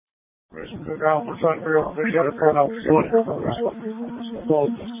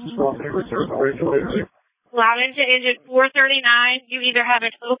Loudoun to engine 439. You either have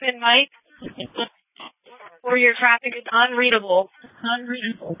an open mic or your traffic is unreadable.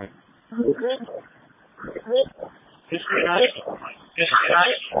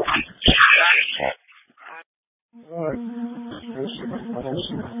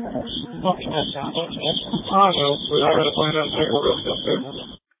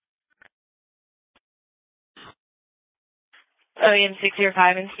 OEM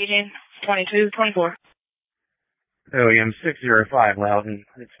 605 and staging 2224. OEM 605 Loudoun,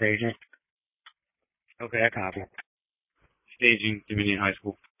 it's staging. Okay, I copy. Staging, Dominion High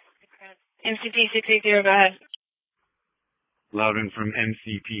School. MCP 680, go ahead. Loudoun from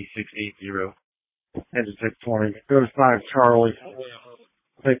MCP 680. Engine 620. Go to 5 Charlie.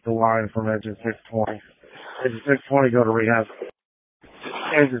 Take the line from engine 620. Engine 620, go to rehab.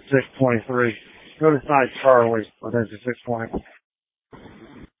 Engine 623. Go to 5 Charlie with engine 620.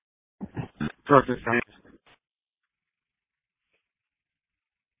 Truck is fine.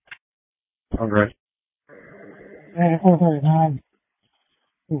 I'm ready. Hey, 439.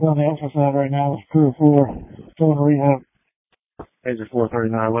 He's on the alpha side right now with crew 4. Going to rehab. Engine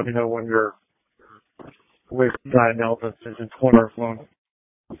 439, let me know when you're with side Delta, engine 20 are flown.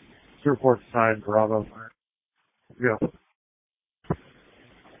 Crew 4 side Bravo. Go.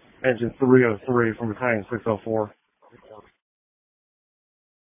 Engine 303 from battalion 604.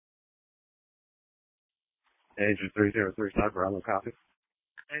 Engine 303 side Bravo, copy.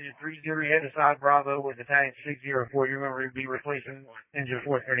 Engine 30 head to side Bravo with battalion 604. You remember to be replacing engine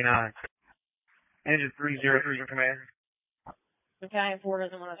 439. Engine 303 your command. Battalion 4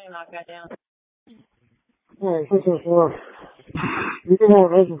 doesn't want to knock that down. Hey, 604. You can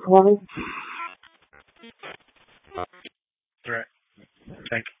have engine 20. Correct.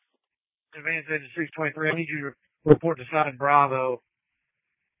 Thank you. Advance engine 623. I need you to report to side Bravo.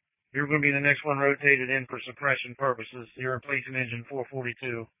 You're going to be the next one rotated in for suppression purposes. You're replacing engine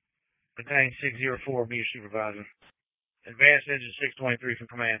 442. Battalion 604 will be your supervisor. Advanced engine 623 from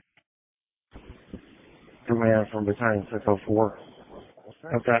command. Command from battalion 604.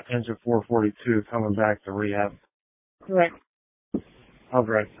 I've got engine 442 coming back to rehab. Correct. I'm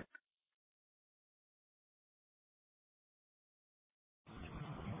ready.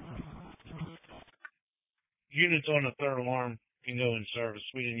 Units on the third alarm can go in service.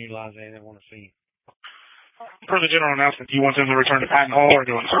 We didn't utilize any that want to see. Per the general announcement, do you want them to return to Patton Hall or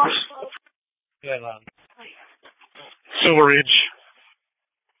go in service? Go ahead, Loudon. Silver Ridge.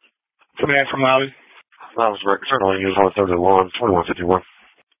 Command from Loudon. That was right. Certainly use on the third alarm, 2151.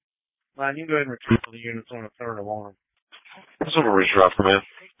 Loudon, you can go ahead and retrieve the units on the third alarm. Silver Ridge Drive Command.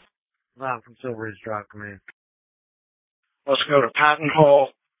 Loudon from Silver Ridge Drive Command. Let's go to Patton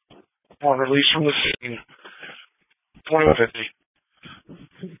Hall upon release from the scene.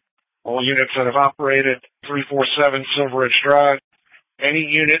 2150. All units that have operated 347 Silver Ridge Drive. Any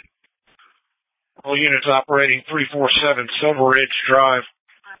unit. All units operating 347 Silver Ridge Drive.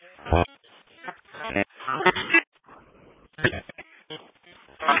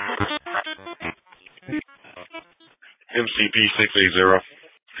 MCP 680.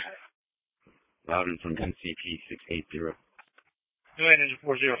 Loudoun from MCP 680. Go ahead, engine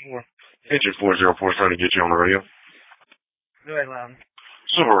 404. Engine 404 trying to get you on the radio. Go ahead, Loudon.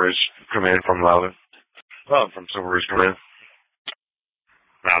 Silver Ridge Command from Loudon. Loudon from Silver Ridge Command.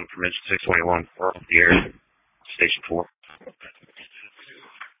 Loudoun from engine 621. Or the air. Station 4.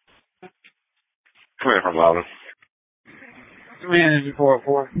 Command from Loudon. Command engine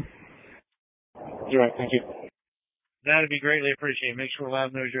 404. You're right, thank you. That would be greatly appreciated. Make sure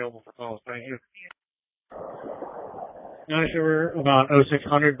Loudon knows you're able for calls. Thank you. Not sure about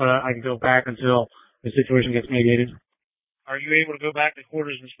 0600, but I can go back until the situation gets mediated. Are you able to go back to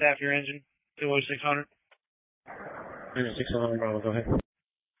quarters and staff your engine to 0600? Engine 611 Bravo, go ahead.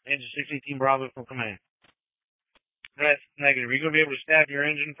 Engine 618 Bravo from command. That's negative. Are you going to be able to staff your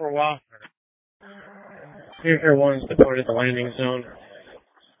engine for a while? Air 1's deployed at the landing zone.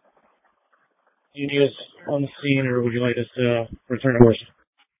 Do you need us on the scene, or would you like us to return to course?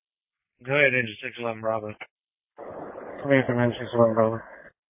 Go ahead, engine 611 Bravo. Command from engine 611 Bravo.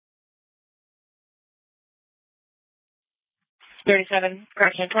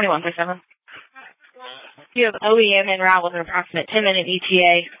 2137. You have OEM en route with an approximate 10-minute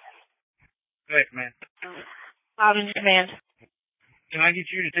ETA. Go ahead, command. Loudon command. Can I get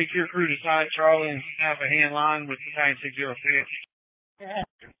you to take your crew to side Charlie and have a hand line with battalion 606? Yeah.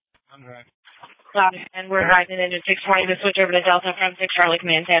 I'm right. Loudon, and we're advising engine 620 to switch over to Delta from 6 Charlie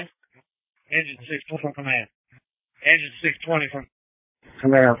Command 10. Engine 620 from command. Engine 620 from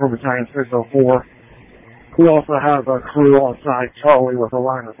Command from Battalion 604. We also have a crew on site, Charlie, with a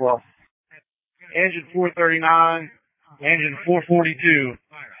line as well. Engine 439, engine 442.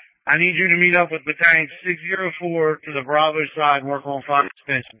 I need you to meet up with Battalion 604 to the Bravo side and work on fire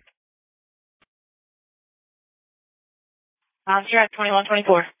suspension. Track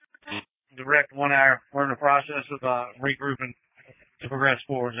 2124. Direct 1 hour. We're in the process of regrouping to progress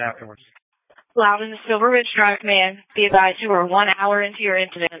forwards afterwards. Loudoun, Silver Ridge Drive Command. Be advised you are 1 hour into your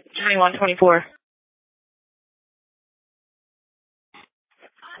incident. 2124.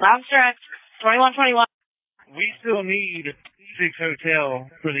 Loudoun Track 2121. We still need 6 Hotel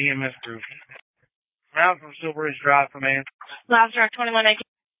for the EMS group. Loudoun from Silver Ridge Drive Command. Loudoun Track 2119.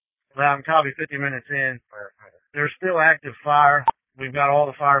 Loudoun, copy 50 minutes in. There's still active fire. We've got all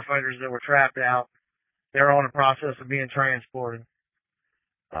the firefighters that were trapped out. They're on the process of being transported.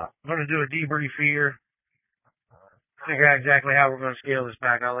 I'm going to do a debrief here. Figure out exactly how we're going to scale this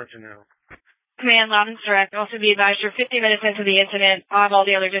back. I'll let you know. Command, Loudoun Direct. Also be advised you're 50 minutes into the incident. I'll have all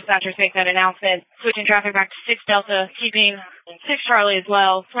the other dispatchers make that announcement. Switching traffic back to 6 Delta, keeping 6 Charlie as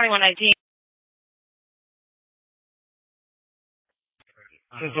well. 2119.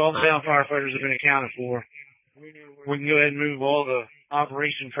 Since all the down firefighters have been accounted for, we can go ahead and move all the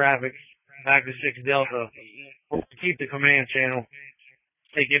operation traffic back to 6 Delta to keep the command channel,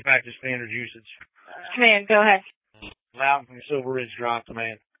 take it back to standard usage. Command, go ahead. Loudoun from Silver Ridge Drive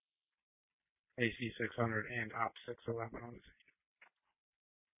Command. AC 600 and Op 611 on the scene.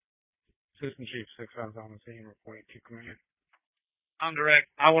 Assistant Chief 600 on the scene reporting to command. I'm direct.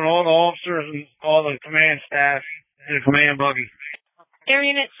 I want all the officers and all the command staff in the command buggy. Air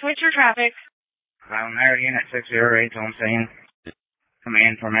unit, switch your traffic. Air Unit 608 on scene.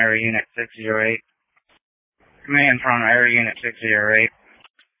 Command from Air Unit 608. Command from Air Unit 608.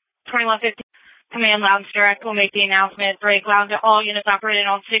 2150. Command, Loudoun Direct will make the announcement. Break Loudoun to all units operating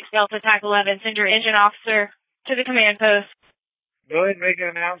on 6 Delta TAC 11. Send your engine officer to the command post. Go ahead and make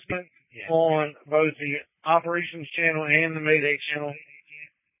an announcement on both the operations channel and the Mayday channel.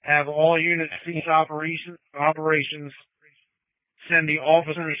 Have all units cease operations. Send the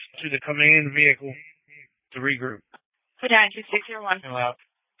officers to the command vehicle to regroup. Battalion 2601. Loudoun.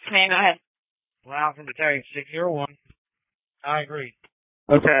 Command, go ahead. Loudoun from Battalion 601. I agree.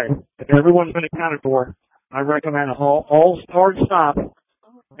 Okay, if everyone's been accounted for, I recommend all hard stop and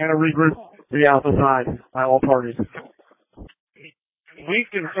a regroup to the Alpha side by all parties.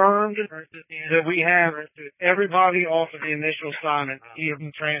 We've confirmed that we have everybody off of the initial assignment, either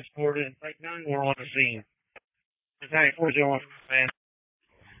been transported or on the scene. Battalion 401 command.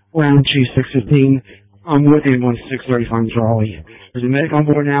 Loudoun Chief 615, I'm with you on 635 Charlie. There's a medic on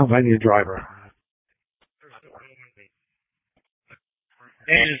board now, but I need a driver.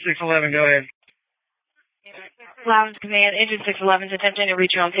 Engine 611, go ahead. Loudoun Command, Engine 611 is attempting to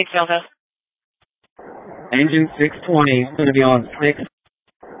reach you on 6 Delta. Engine 620 is going to be on 6.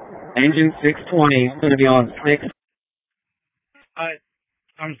 Engine 620 is going to be on 6.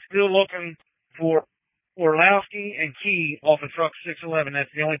 I'm still looking for Orlowski and Key off of truck 611.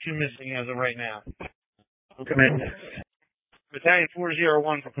 That's the only two missing as of right now. Command. Battalion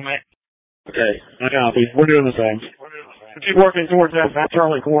 401 for command. Okay, I copy. We're doing the same. Keep working towards that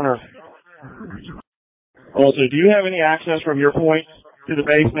Charlie corner. Also, do you have any access from your point to the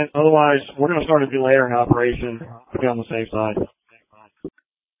basement? Otherwise, we're going to start a delayering operation to be on the safe side.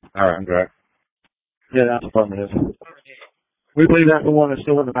 All right, I'm direct. Yeah, that's affirmative. We believe that's the one that's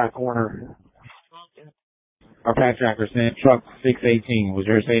still in the back corner. Our pack tracker sent truck 618. Was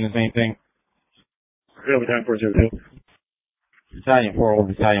yours saying the same thing? Yeah, we done 402. Battalion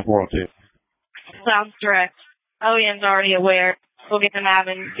 401, Battalion 402. Loudoun Direct. OEM's already aware. We'll get the MAV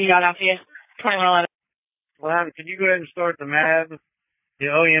and be out for you. 2111. Well, can you go ahead and start the MAV, the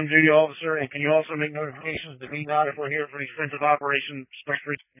OEM duty officer, and can you also make notifications to me not if we're here for the expensive operation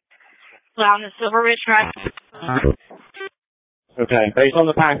structure? Loudoun to Silver Ridge Drive. Okay, based on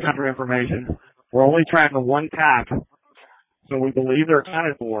the pack tracker information, we're only tracking one TAC, so we believe they're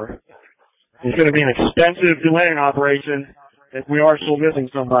accounted for. It's going to be an expensive delaying operation if we are still missing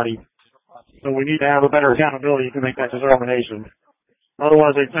somebody. So we need to have a better accountability to make that determination.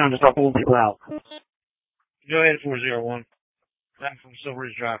 Otherwise, it's time to start pulling people out. Go ahead, 401. I'm from Silver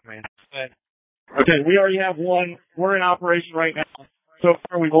Ridge Drive, man. Okay, we already have one. We're in operation right now. So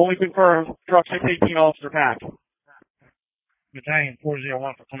far, we've only confirmed truck 618 officer pack. Battalion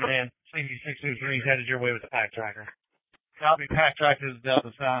 401 for command. CV 623 is headed your way with the pack tracker. Copy, pack tracker is Delta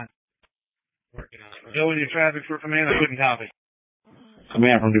sign. Go with your traffic for command. I couldn't copy.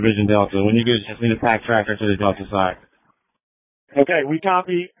 Command from Division Delta. When you get just need a pack tracker to the Delta side. Okay, we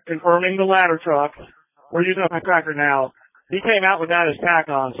copy confirming the ladder truck. We're using a pack tracker now. He came out without his tack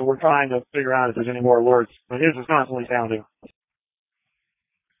on, so we're trying to figure out if there's any more alerts. But his is constantly sounding.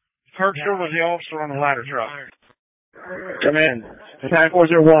 Kirkstra was the officer on the ladder truck. Come in. Battalion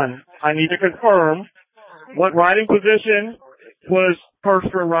 401. I need to confirm what riding position was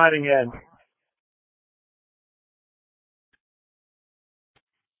Kirkstra riding in.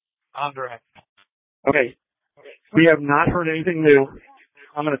 I'm direct. Okay. We have not heard anything new.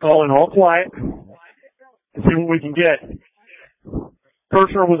 I'm going to call in all quiet and see what we can get.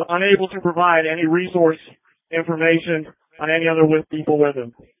 Kirkstra was unable to provide any resource information on any other people with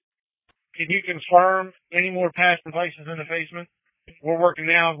him. Can you confirm any more past devices in the basement? We're working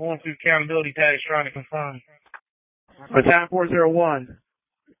now, going through accountability tags, trying to confirm. Battalion 401.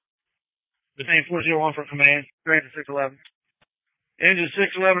 Battalion 401 for command. Engine 611. Engine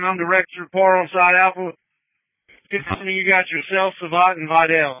 611, I'm Director Par on side Alpha. You got yourself, Savat, and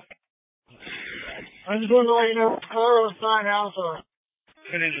Vidal. I just want to let you know, Par on side Alpha.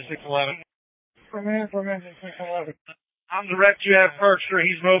 Engine 611. Command from Engine 611. I'm Direct. You have Kirkstra.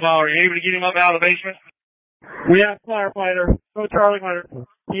 He's mobile. Are you able to get him up out of the basement? We have firefighter. No Charlie Fighter.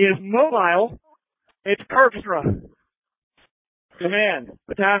 He is mobile. It's Kirkstra. Command.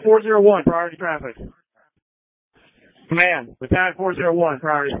 Battalion 401. Priority traffic. Command. Battalion 401.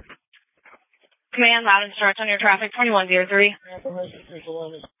 Priority. Command, loud and stretch on your traffic, 2103.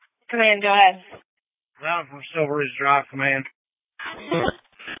 Command, go ahead. Loud from Silver Ridge Drive, command.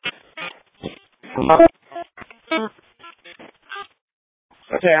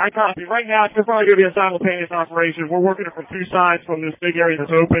 Okay, I copy. Right now, it's probably going to be a simultaneous operation. We're working it from two sides from this big area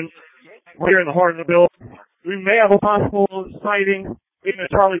that's open. We're here in the heart of the building. We may have a possible sighting in the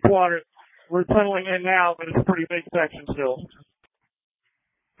Charlie quadrant. We're tunneling in now, but it's a pretty big section still.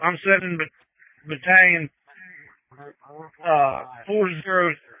 I'm sending Battalion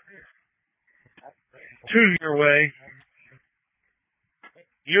 402 your way.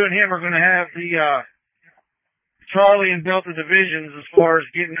 You and him are going to have the Charlie and Delta divisions as far as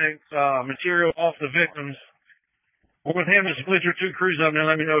getting the material off the victims. Or with him to split your two crews up and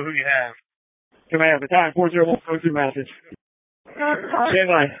let me know who you have. Command, Battalion 401, go through message. Stand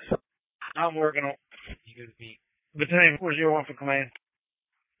by. I'm working on Battalion 401 for command.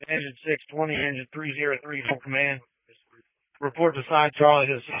 Engine 620, engine 303 for command. Report to side Charlie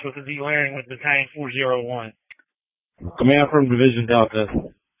to assist with the delayering with Battalion 401. Command from Division Delta.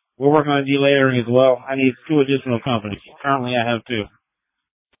 We're working on delayering as well. I need 2 additional companies. Currently I have 2.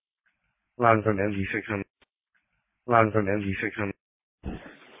 Line from MG600. Line from MG600.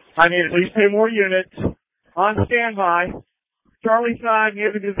 I need at least 2 more units on standby. Charlie side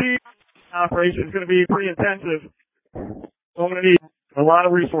near the disease operation is going to be pretty intensive. So I'm going to need a lot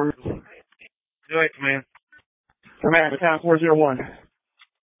of resources. Do it, command. Command, Battalion 401.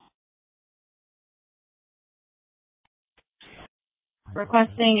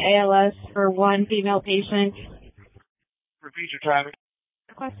 Requesting ALS for 1 female patient. Repeat your traffic.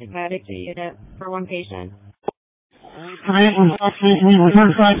 Requesting medic unit for 1 patient. Command from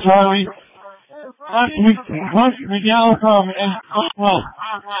return side Charlie. Miguel from well.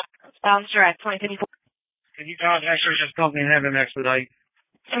 Sounds direct, 2054. Can you contact this company and have them expedite?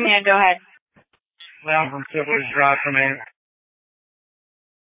 Command, go ahead. Loud from Silver Ridge Drive, command.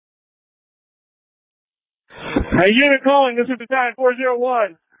 Hey, unit calling. This is Battalion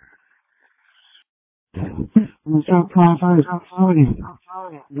 401. Firefighter,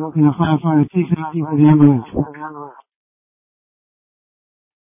 looking at firefighter, taking out the ambulance.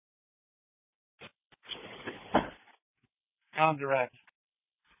 I'm direct.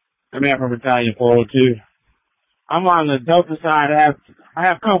 Command from Battalion 402. I'm on the Delta side. I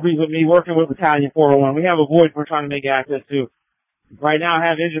have companies with me working with Battalion 401. We have a voice we're trying to make access to. Right now I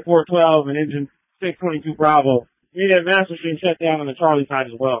have engine 412 and engine 622 Bravo. We need a master machine shut down on the Charlie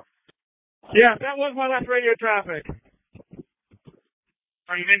side as well. Yeah, that was my last radio traffic.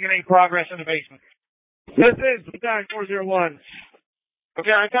 Are you making any progress in the basement? This is Battalion 401.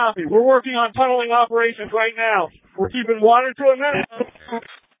 Okay, I copy. We're working on tunneling operations right now. We're keeping water to a minute.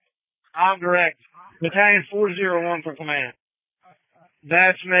 I'm direct. Battalion 401 for command.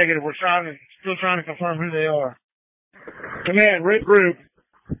 That's negative. We're still trying to confirm who they are. Command, Red Group.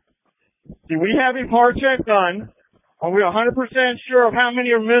 Do we have a part check done? Are we 100% sure of how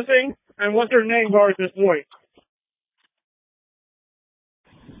many are missing and what their names are at this point?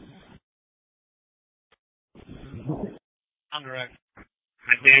 I'm direct.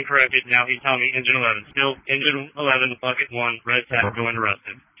 I stand corrected. Now he's telling me engine 11. Still engine 11, bucket 1, red tag going to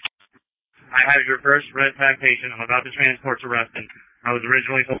Ruston. I have your first red tag patient. I'm about to transport to Ruston. I was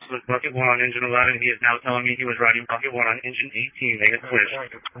originally supposed with bucket 1 on engine 11. He is now telling me he was riding bucket 1 on engine 18. They had switched.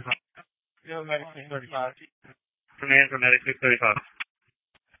 You have medic 35. Command for Medic 635.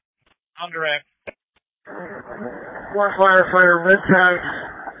 I'm direct. One firefighter mid-tag.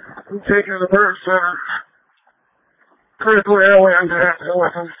 I'm taking the burn center. Critical airway under that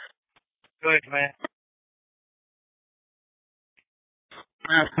weapon. Go ahead, Command.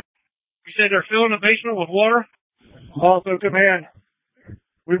 You said they're filling the basement with water? Also, Command,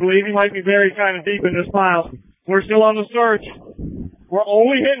 we believe he might be buried kind of deep in this pile. We're still on the search. We're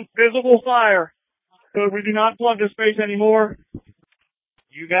only hitting visible fire. So if we do not plug this space anymore,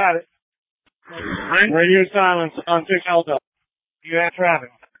 you got it. Radio silence on 6 Alpha. You have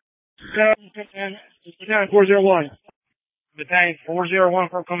traffic. Battalion 401. Battalion 401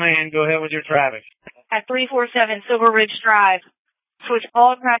 from Command. Go ahead with your traffic. At 347 Silver Ridge Drive, switch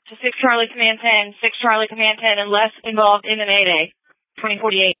all traffic to 6 Charlie Command 10, 6 Charlie Command 10, unless involved in the Mayday.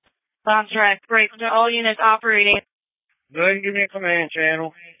 2048. Bombs direct. Break to all units operating. Go ahead and give me a command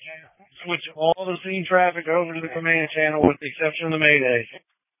channel. Switch all the scene traffic over to the command channel with the exception of the Mayday.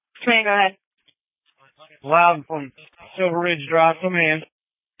 Command, go ahead. Loudoun from Silver Ridge Drive, Command.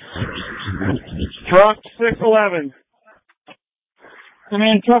 Truck 611.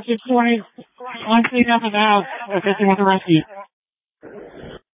 Command, truck 620. I'm seeing up in the house. Assisting with the rescue.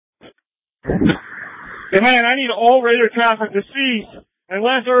 Command, I need all radar traffic to cease,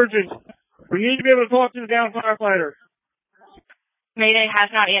 unless urgent. We need to be able to talk to the downed firefighter. Mayday has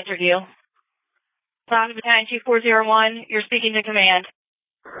not answered you. Loudoun Battalion 2401, you're speaking to Command.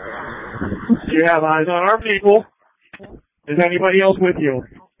 You have eyes on our people. Is anybody else with you?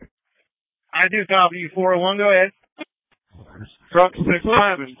 I do copy you, 401. Go ahead. Truck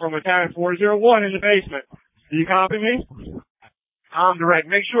 611 from Battalion 401 in the basement. Do you copy me? I'm direct.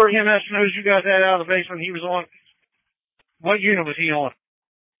 Make sure EMS knows you got that out of the basement he was on. What unit was he on?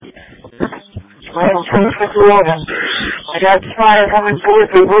 I got fire coming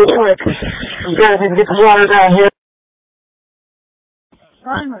towards me real quick. I'm going to get the water down here.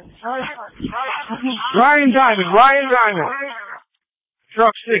 Ryan Diamond.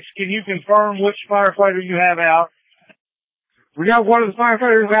 Truck 6, can you confirm which firefighter you have out? We got one of the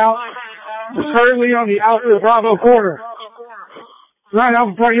firefighters out. We're currently on the outer Bravo corner. Right out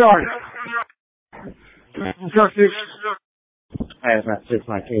in the front yard. Truck 6. Hey, it's not 6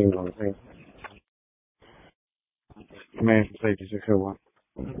 my team on the thing. Command from safety 601.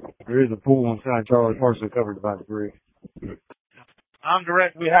 There is a pool inside Charlie, partially covered by debris. I'm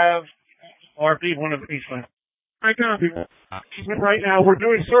direct. We have our people in the basement. I copy. Right now, we're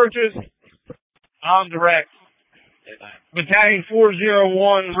doing searches. I'm direct. Battalion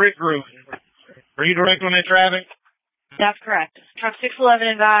 401, Rick Group. Are you direct on that traffic? That's correct. Truck 611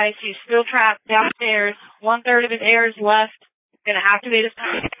 advised he's still trapped downstairs. 1/3 of his air is left. Gonna activate his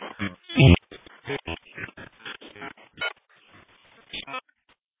tank.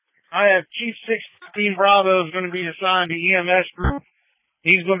 I have Chief 16 Bravo is going to be assigned to EMS group.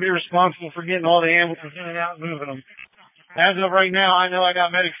 He's going to be responsible for getting all the ambulances in and out and moving them. As of right now, I know I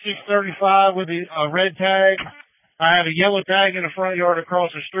got Medic 635 with a red tag. I have a yellow tag in the front yard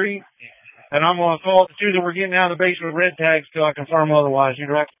across the street. And I'm going to call the two that were getting out of the basement with red tags till I confirm otherwise. You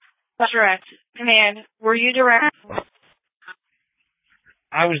direct? That's correct. Command, were you direct?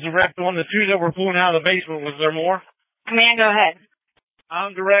 I was direct on the two that were pulling out of the basement. Was there more? Command, go ahead.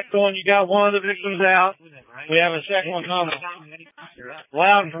 I'm direct on. You got one of the victims out. We have a second one coming.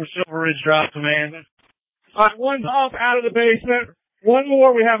 Loudoun from Silver Ridge Drive, Command. One's off out of the basement. One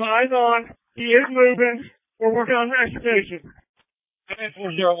more we have eyes on. He is moving. We're working on extrication. Command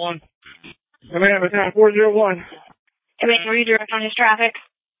 401. Command Battalion 401. Command, were you direct on his traffic?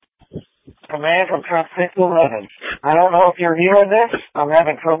 Command from truck 611. I don't know if you're hearing this. I'm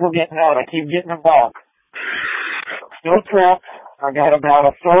having trouble getting out. I keep getting a block. Still trapped. I got about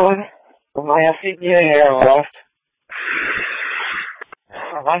a third of my FCPA air left.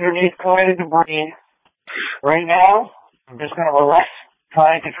 I'm underneath quite a debris. Right now, I'm just going to relax,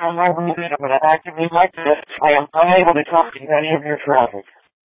 try to control my breathing. I'm going to activate my test. I am unable to copy any of your traffic.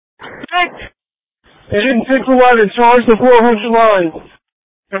 Agent 611, charge the 400 lines.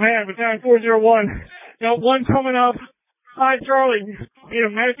 Command, Battalion 401. Got one coming up. Hi, Charlie. Need a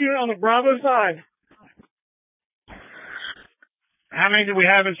medic unit on the Bravo side. How many do we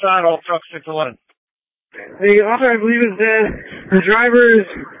have inside all truck 611? The officer, I believe, is dead. The driver is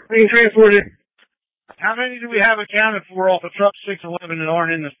being transported. How many do we have accounted for off of truck 611 that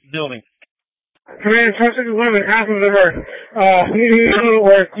aren't in the building? Command, truck 611, half of them are,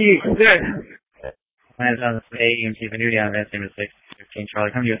 or dead. Command on the AEMT Venuti on event name is 615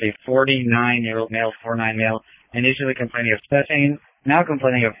 Charlie. Coming with a 49-year-old male, 49 male, initially complaining of chest pain, now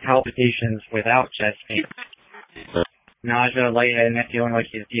complaining of palpitations without chest pain. Nausea, lightheadedness, feeling like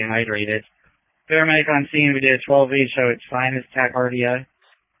he's dehydrated. Paramedic on scene, we did a 12 lead, so it's fine as tachycardia.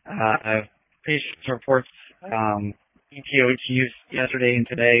 Patient reports ETOH use yesterday and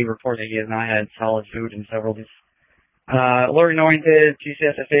today, reporting he has not had solid food in several days. Lori anointed,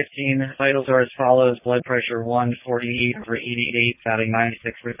 GCS at 15, vitals are as follows: blood pressure 148/88, batting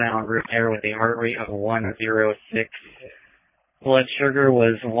 96% on root air with a heart rate of 106. Blood sugar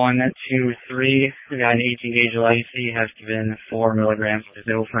was 123. We got an 18-gauge LIC, has given 4 milligrams of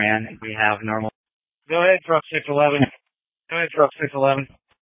Zofran. We have normal. Go ahead, truck 611. Go ahead, truck 611.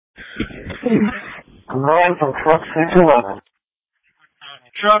 Command from truck 611.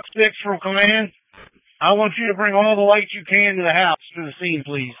 Truck 6 from command. I want you to bring all the lights you can to the house, to the scene,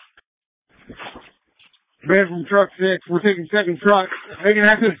 please. Command from truck 6, we're taking second truck. Making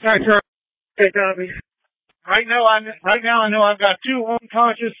access to side truck. Okay, copy. Right now I know I've got 2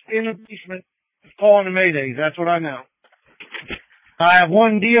 unconscious in the basement calling the Maydays. That's what I know. I have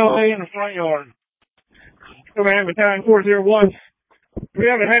 1 DOA in the front yard. Command Battalion 401. We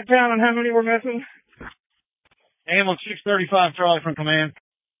have a head count on how many we're missing? Ambulance 635 Charlie from command.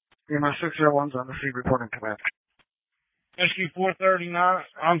 Yeah, my 601's on the scene reporting command. Rescue 439.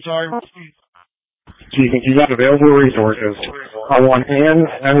 I'm sorry. Chief, if you got available resources, I want hands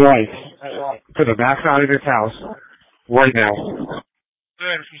and lights to the backside of this house right now. Go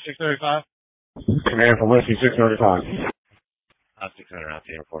ahead, Rescue 635. Command from Rescue 635. 600 out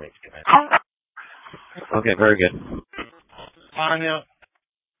there reporting to command. Okay, very good. Fine now.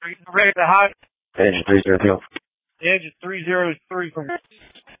 Ready to hide. Engine 302. Edge is 303 from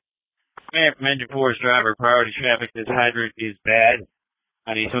Command from Engine 4's driver, priority traffic, this hydrant is bad.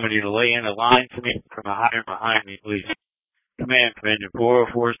 I need somebody to lay in a line for me from a hydrant behind me, please. Command from Engine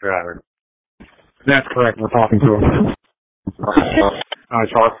 404's driver. That's correct, we're talking to him.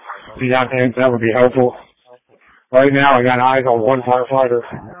 Charles, if you got hands, that would be helpful. Right now, I got eyes on 1 firefighter,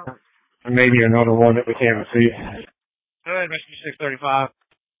 and maybe another one that we can't see. Go ahead, Rescue 635.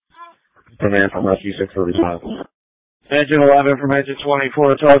 Command from Rescue 635. Engine 11 from engine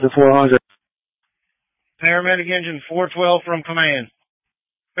 24, charge of 400. Paramedic engine 412 from command.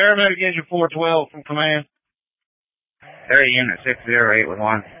 Paramedic engine 412 from command. 30 unit 608 with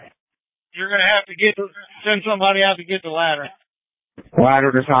 1. You're going to have to send somebody out to get the ladder.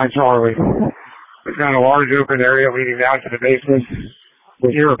 Ladder to side Charlie. We've got a large open area leading down to the basement.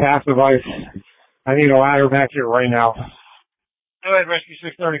 We hear a pass device. I need a ladder back here right now. Go ahead, Rescue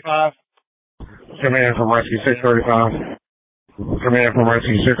 635. Command from Rescue 635. Command from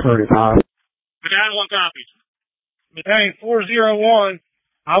Rescue 635. Battalion 1 copies. Battalion 401,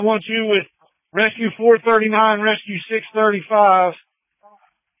 I want you with Rescue 439, Rescue 635,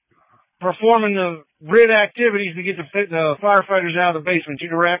 performing the grid activities to get the firefighters out of the basement. You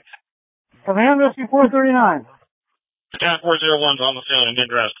direct? Command Rescue 439. Battalion 401's on the field and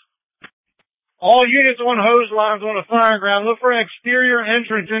mid-rest. All units on hose lines on the fire ground, look for an exterior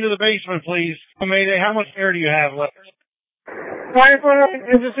entrance into the basement, please. Mayday, how much air do you have left? Firefighter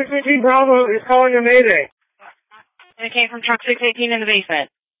engine 618 Bravo is calling a Mayday. It came from truck 618 in the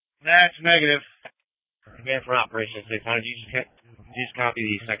basement. That's negative. Command for Operation 600, you just copy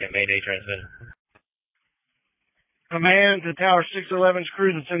the second Mayday transmitter. Command to Tower 611's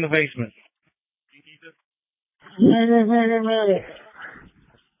crew that's in the basement. Mayday.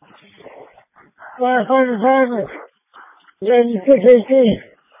 Firefighter driver. Engine 618.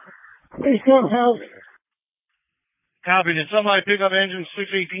 Please come help. Copy. Did somebody pick up engine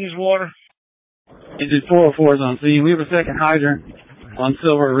 618's water? Engine 404 is on scene. We have a second hydrant on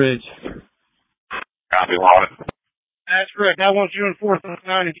Silver Ridge. Copy, Wallet. That's correct. I want you in 439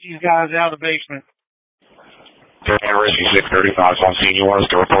 to get these guys out of the basement. Rescue 635 is on scene. You want us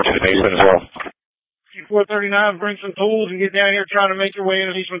to report to the basement as well? 439, bring some tools and get down here trying to make your way in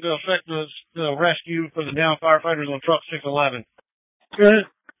the basement to affect the rescue for the down firefighters on truck 611. Good.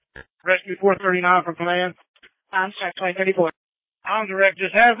 Rescue 439 from command. I'm truck 2034. I'm direct.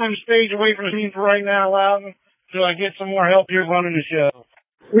 Just have them stage away from the scene for right now, Loudoun, till I get some more help here running the show.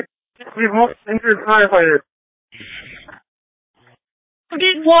 We want injured firefighter.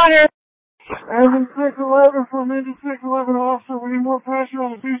 Get water. Engine 611 from engine 611 officer. We need more pressure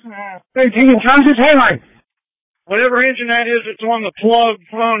on the Houston half. Hey, Tegan, charge this headline. Whatever engine that is that's on the plug,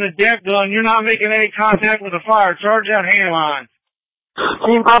 phone, the deck gun, you're not making any contact with the fire. Charge that hand line.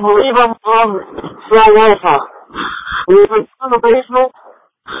 Team, I believe I'm from San Alpha. We've been in the basement.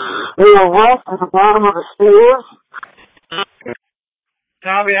 We are west at the bottom of the stairs.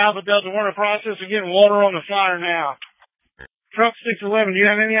 Copy, Alpha Delta, we're in the process of getting water on the fire now. Truck 611, do you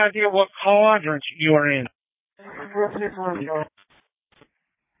have any idea what quadrant you are in?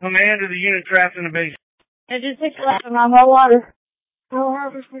 Command of the unit trapped in the basement. Engine 611, I'm low water. Go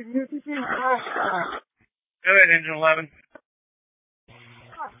ahead, Engine 11.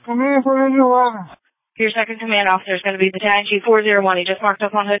 Command for Engine 11. Your second command officer is going to be Battalion Chief 401. He just marked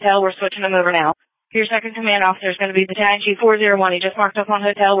up on hotel. We're switching him over now. Your second command officer is going to be Battalion Chief 401. He just marked up on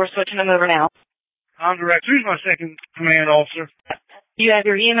hotel. We're switching him over now. I'm direct. Who's my second command officer? You have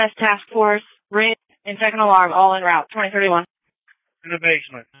your EMS task force, RIT, and second alarm all en route. 2031. In the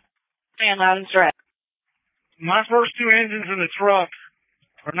basement. Stand loud and direct. My first two engines in the truck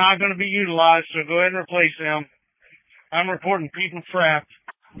are not going to be utilized, so go ahead and replace them. I'm reporting people trapped.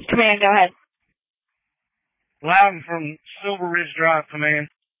 Command, go ahead. Loudoun from Silver Ridge Drive, command.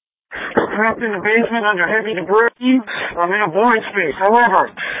 Trapped in the basement under heavy debris. I'm in a void space. However,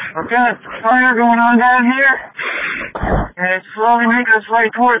 I've got a fire going on down here, and it's slowly making its way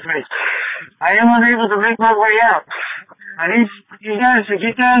towards me. I am unable to make my way out. I need you guys to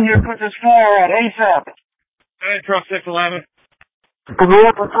get down here and put this fire out ASAP. Go ahead, Truck 611.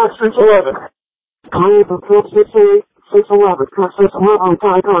 Command for Truck 611. Command for Truck 611. Truck 611,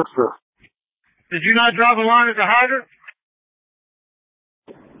 Ty Coxter. Did you not drop a line at the hydrant?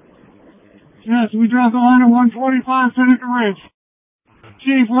 Yes, we dropped a line at 125 Seneca Ridge.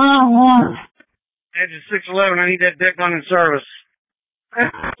 Chief, Loudoun 1. Engine 611, I need that deck gun in service.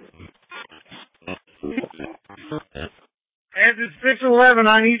 Engine 611,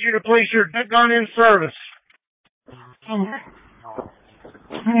 I need you to place your deck gun in service. Down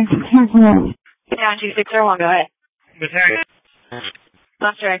to 601, go ahead. Battalion.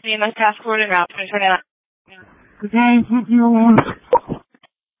 Left direct, EMS task force en route. 2029. Battalion 601.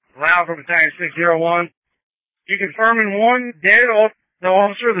 Loudoun from Battalion 601. You confirming one dead the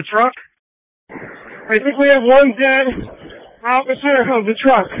officer of the truck? I think we have one dead officer of the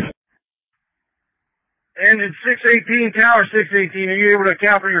truck. Engine 618, Tower 618, are you able to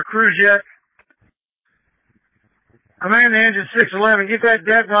account for your crews yet? Command Engine 611, get that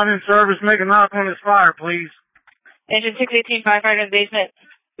dead gun in service, make a knock on this fire, please. Engine 618, firefighter in the basement.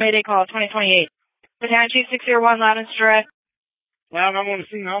 Mayday call, 2028. Battalion Chief 601, Loudoun direct. Loudoun,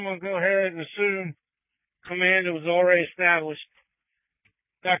 I'm going to go ahead and assume command that was already established.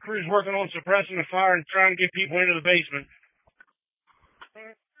 Got crews working on suppressing the fire and trying to get people into the basement.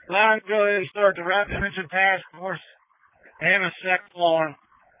 Loudoun, go ahead and start the Rapid Intervention Task Force and a second alarm.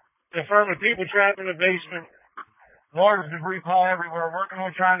 Confirming people trapped in the basement. Large debris pile everywhere. Working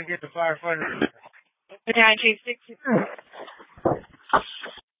on trying to get the firefighters. Battalion Chief 601.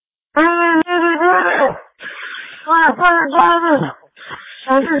 Firefighter drivers!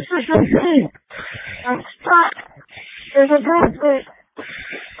 Under 618! I'm stuck! There's a drone space!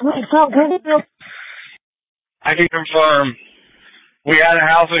 Please come pick it up! I can confirm we had a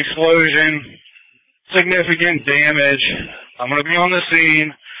house explosion, significant damage. I'm going to be on the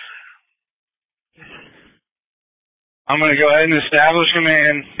scene. I'm going to go ahead and establish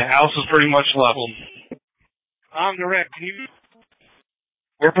command. The house is pretty much leveled. I'm direct.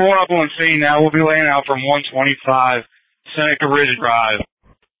 We're pulling up on scene now. We'll be laying out from 125 Seneca Ridge Drive.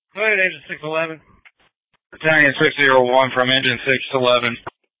 Go ahead, Engine 611. Battalion 601 from Engine 611.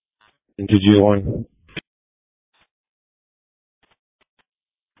 Into 1.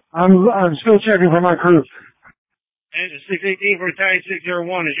 I'm still checking for my crew. Engine 618 for Battalion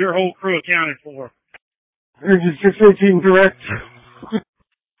 601. Is your whole crew accounted for? Engine 618 direct.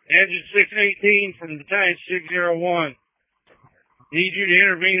 Engine 618 from Battalion 601. Need you to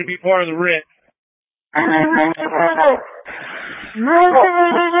intervene and be part of the RIT.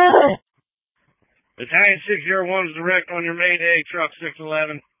 Battalion 601 is direct on your Mayday, Truck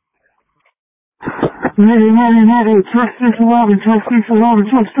 611. Mayday, Truck 611, Truck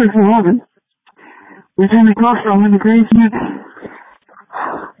 611, Truck 611. Within the cluster, I'm in the basement.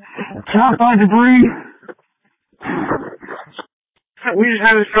 Trapped by debris. We just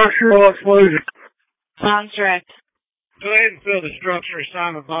had a structural explosion. Sounds direct. Go ahead and fill the structure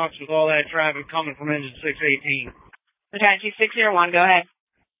assignment box with all that traffic coming from Engine 618. Battalion Chief 601, go ahead.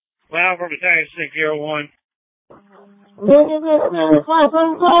 Loudoun for Battalion 601.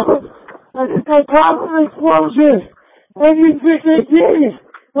 I just got caught in an explosion. Engine 618.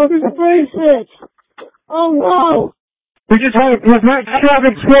 Look at the basement. Oh no. We just had a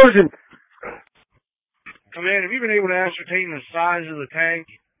traffic explosion. Command, have you been able to ascertain the size of the tank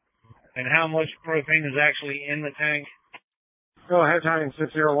and how much propane is actually in the tank? Go ahead, Battalion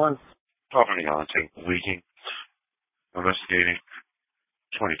 601. 1200 gallon tank leaking. Investigating.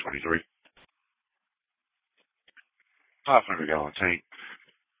 2023. 500 gallon tank.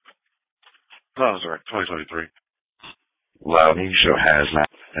 That was direct. 2023. Loudoun, you show hazmat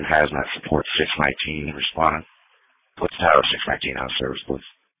and hazmat support 619 responding. Put Tower 619 out of service, please.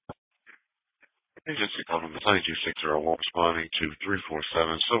 Agency calling the 92601 responding to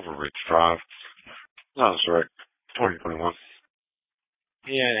 347 Silver Ridge Drive. No, that's right. 2021.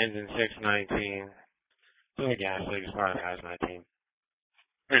 Yeah, engine 619. The gas leak is part of the guy's 19.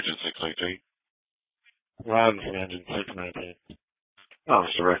 Agent 619. Loudoun from engine 619. No,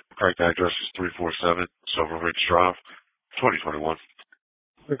 that's right. Correct address is 347 Silver Ridge Drive. 2021.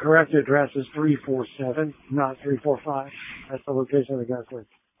 The correct address is 347, not 345. That's the location of the gas leak.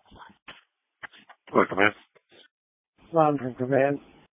 Good, command. Loudoun from command.